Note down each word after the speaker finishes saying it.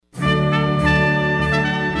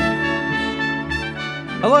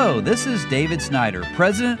Hello, this is David Snyder,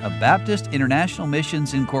 President of Baptist International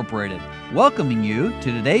Missions Incorporated, welcoming you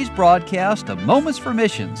to today's broadcast of Moments for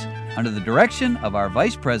Missions under the direction of our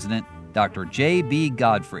Vice President, Dr. J.B.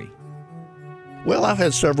 Godfrey. Well, I've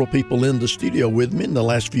had several people in the studio with me in the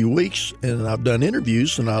last few weeks, and I've done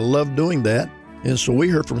interviews, and I love doing that. And so we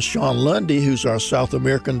heard from Sean Lundy, who's our South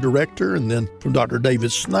American director, and then from Dr.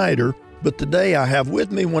 David Snyder. But today I have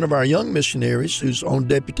with me one of our young missionaries who's on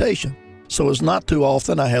deputation. So it's not too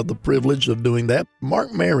often I have the privilege of doing that.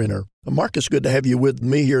 Mark Mariner. Mark, it's good to have you with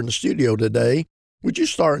me here in the studio today. Would you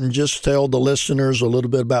start and just tell the listeners a little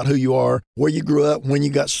bit about who you are, where you grew up, when you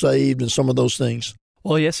got saved, and some of those things?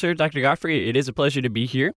 Well, yes, sir, Dr. Godfrey. It is a pleasure to be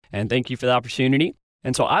here, and thank you for the opportunity.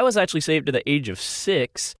 And so I was actually saved at the age of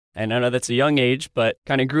 6, and I know that's a young age, but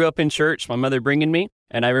kind of grew up in church, my mother bringing me.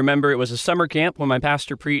 And I remember it was a summer camp when my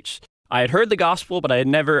pastor preached. I had heard the gospel, but I had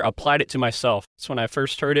never applied it to myself. That's when I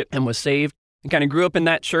first heard it and was saved. And kind of grew up in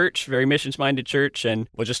that church, very missions-minded church, and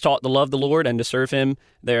was just taught to love the Lord and to serve Him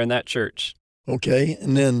there in that church. Okay,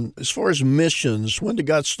 and then as far as missions, when did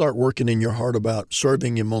God start working in your heart about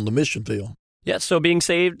serving Him on the mission field? Yeah, so being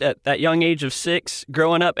saved at that young age of 6,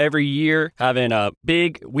 growing up every year, having a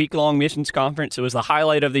big week-long missions conference, it was the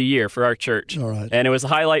highlight of the year for our church. All right. And it was the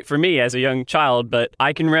highlight for me as a young child, but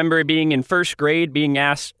I can remember being in first grade, being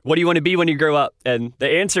asked, what do you want to be when you grow up? And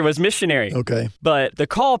the answer was missionary. Okay. But the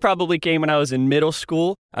call probably came when I was in middle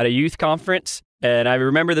school at a youth conference. And I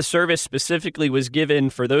remember the service specifically was given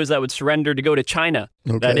for those that would surrender to go to China.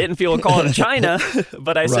 Okay. I didn't feel a call to China,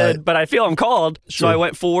 but I said, but I feel I'm called. Sure. So I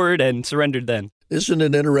went forward and surrendered then. Isn't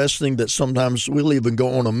it interesting that sometimes we'll even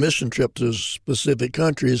go on a mission trip to specific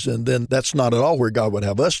countries, and then that's not at all where God would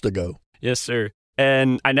have us to go? Yes, sir.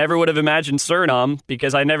 And I never would have imagined Suriname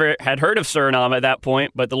because I never had heard of Suriname at that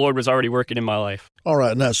point, but the Lord was already working in my life. All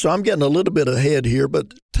right. Now, so I'm getting a little bit ahead here,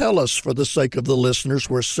 but tell us, for the sake of the listeners,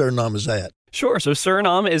 where Suriname is at. Sure. So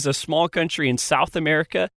Suriname is a small country in South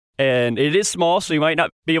America, and it is small, so you might not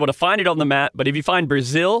be able to find it on the map. But if you find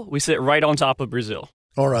Brazil, we sit right on top of Brazil.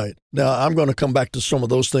 All right. Now, I'm going to come back to some of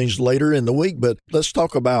those things later in the week, but let's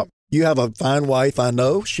talk about, you have a fine wife, I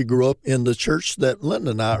know. She grew up in the church that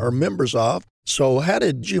Linda and I are members of. So how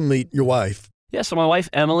did you meet your wife? Yeah, so my wife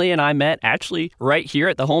Emily and I met actually right here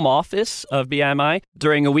at the home office of BIMI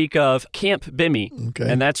during a week of Camp BIMI.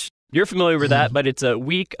 Okay. And you're familiar with that, but it's a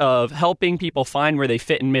week of helping people find where they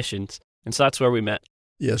fit in missions. And so that's where we met.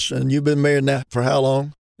 Yes, and you've been married now for how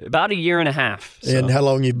long? About a year and a half. And how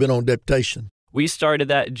long you've been on deputation? We started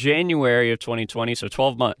that January of 2020, so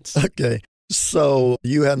 12 months. Okay, so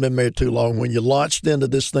you haven't been married too long when you launched into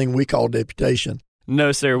this thing we call deputation.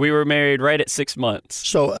 No, sir. We were married right at 6 months.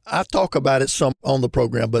 So I talk about it some on the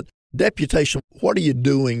program, but deputation, what are you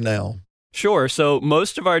doing now? Sure. So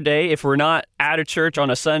most of our day, if we're not at a church on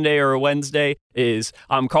a Sunday or a Wednesday, is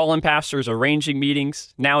I'm calling pastors, arranging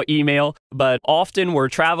meetings, now email, but often we're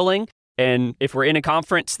traveling. And if we're in a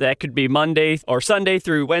conference, that could be Monday or Sunday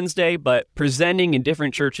through Wednesday, but presenting in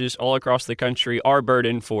different churches all across the country, our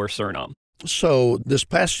burden for Suriname. So this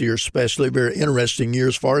past year, especially, a very interesting year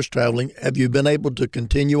as far as traveling. Have you been able to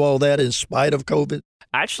continue all that in spite of COVID?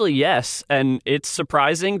 Actually, yes. And it's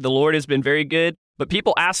surprising. The Lord has been very good. But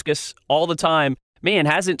people ask us all the time, man,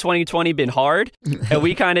 hasn't 2020 been hard? And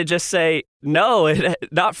we kind of just say, no,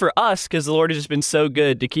 not for us, because the Lord has just been so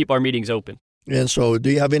good to keep our meetings open. And so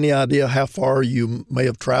do you have any idea how far you may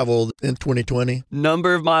have traveled in 2020?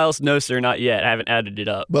 Number of miles? No, sir, not yet. I haven't added it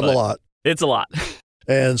up. But a lot. It's a lot.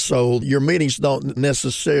 And so your meetings don't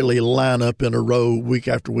necessarily line up in a row week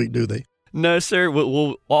after week, do they? No, sir.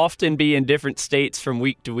 We'll often be in different states from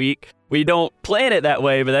week to week. We don't plan it that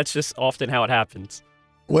way, but that's just often how it happens.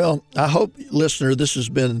 Well, I hope, listener, this has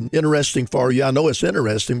been interesting for you. I know it's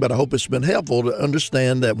interesting, but I hope it's been helpful to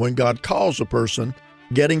understand that when God calls a person,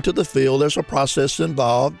 getting to the field, there's a process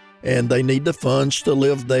involved, and they need the funds to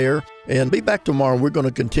live there. And be back tomorrow. We're going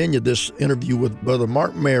to continue this interview with Brother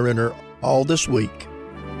Mark Mariner all this week.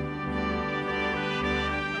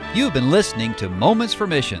 You've been listening to Moments for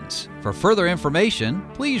Missions. For further information,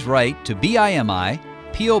 please write to BIMI,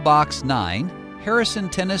 P.O. Box 9, Harrison,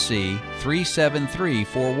 Tennessee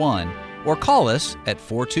 37341, or call us at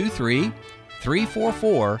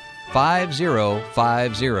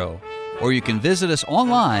 423-344-5050. Or you can visit us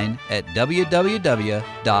online at www.bimi.org.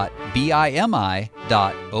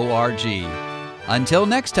 Until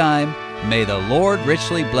next time, may the Lord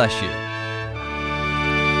richly bless you.